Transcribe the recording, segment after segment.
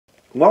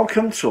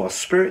Welcome to our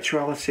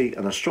spirituality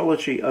and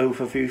astrology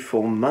overview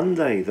for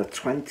Monday, the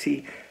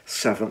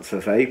 27th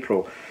of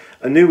April.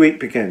 A new week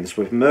begins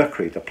with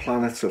Mercury, the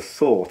planet of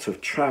thought,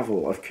 of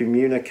travel, of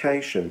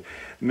communication,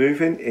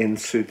 moving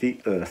into the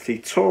earthy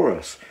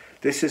Taurus.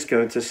 This is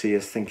going to see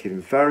us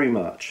thinking very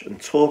much and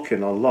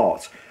talking a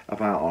lot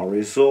about our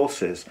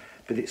resources,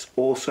 but it's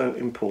also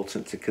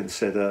important to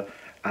consider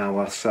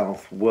our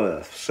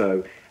self-worth.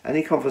 So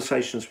any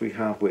conversations we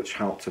have which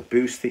help to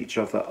boost each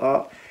other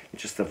up in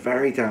just a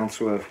very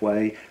down-to-earth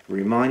way,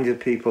 reminding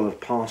people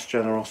of past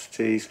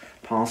generosities,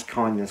 past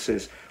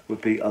kindnesses,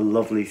 would be a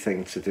lovely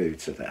thing to do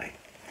today.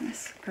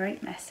 That's a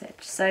great message.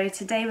 So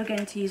today we're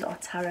going to use our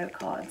tarot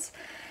cards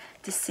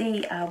to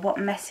see what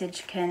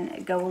message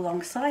can go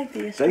alongside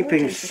the astrology.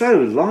 They've been so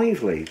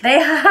lively. They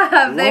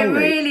have. They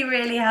Blimey.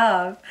 really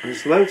have.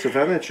 There's loads of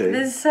energy.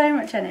 There's so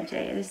much energy.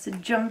 It's a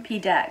jumpy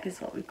deck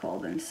is what we call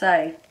them.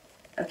 So,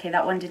 okay,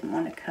 that one didn't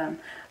want to come.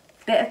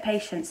 Bit of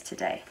patience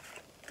today.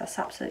 That's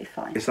absolutely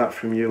fine. Is that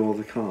from you or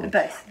the cards?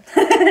 Both.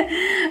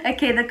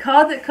 Okay, the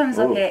card that comes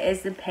up here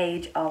is the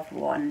Page of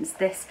Wands.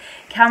 This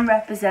can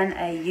represent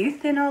a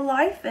youth in our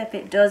life. If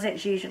it does,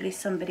 it's usually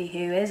somebody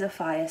who is a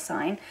fire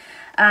sign.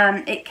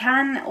 It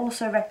can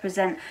also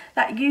represent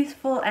that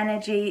youthful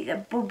energy,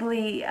 that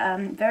bubbly,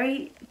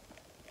 very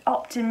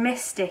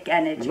optimistic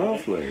energy.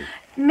 Lovely.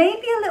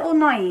 Maybe a little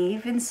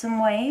naive in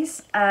some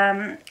ways,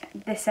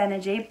 this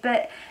energy,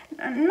 but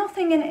not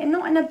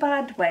in a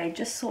bad way,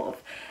 just sort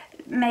of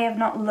may have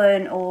not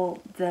learned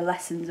all the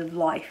lessons of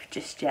life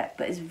just yet,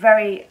 but is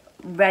very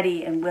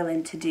ready and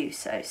willing to do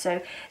so.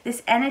 So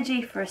this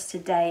energy for us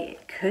today,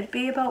 it could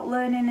be about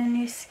learning a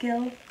new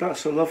skill.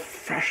 That's a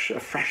fresh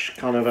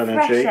kind of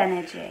energy. Fresh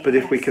energy. But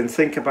if we can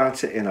think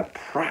about it in a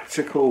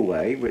practical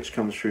way, which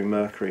comes through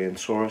Mercury and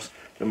Taurus,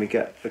 then we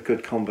get a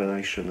good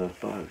combination of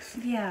both.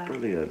 Yeah.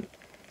 Brilliant.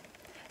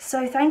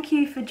 So thank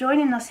you for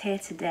joining us here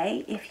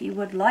today. If you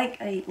would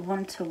like a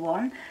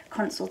one-to-one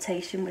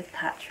consultation with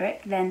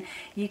Patrick, then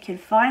you can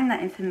find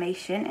that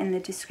information in the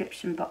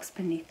description box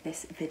beneath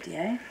this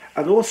video.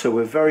 And also,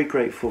 we're very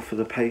grateful for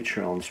the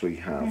Patreons we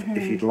have.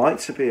 If you'd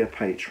like to be a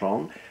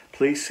patron,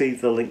 please see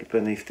the link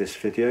beneath this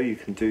video. You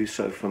can do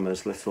so from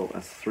as little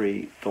as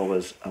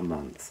 $3 a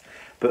month.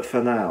 But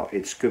for now,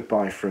 it's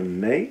goodbye from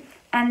me.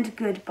 And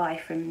goodbye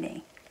from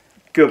me.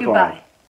 Goodbye.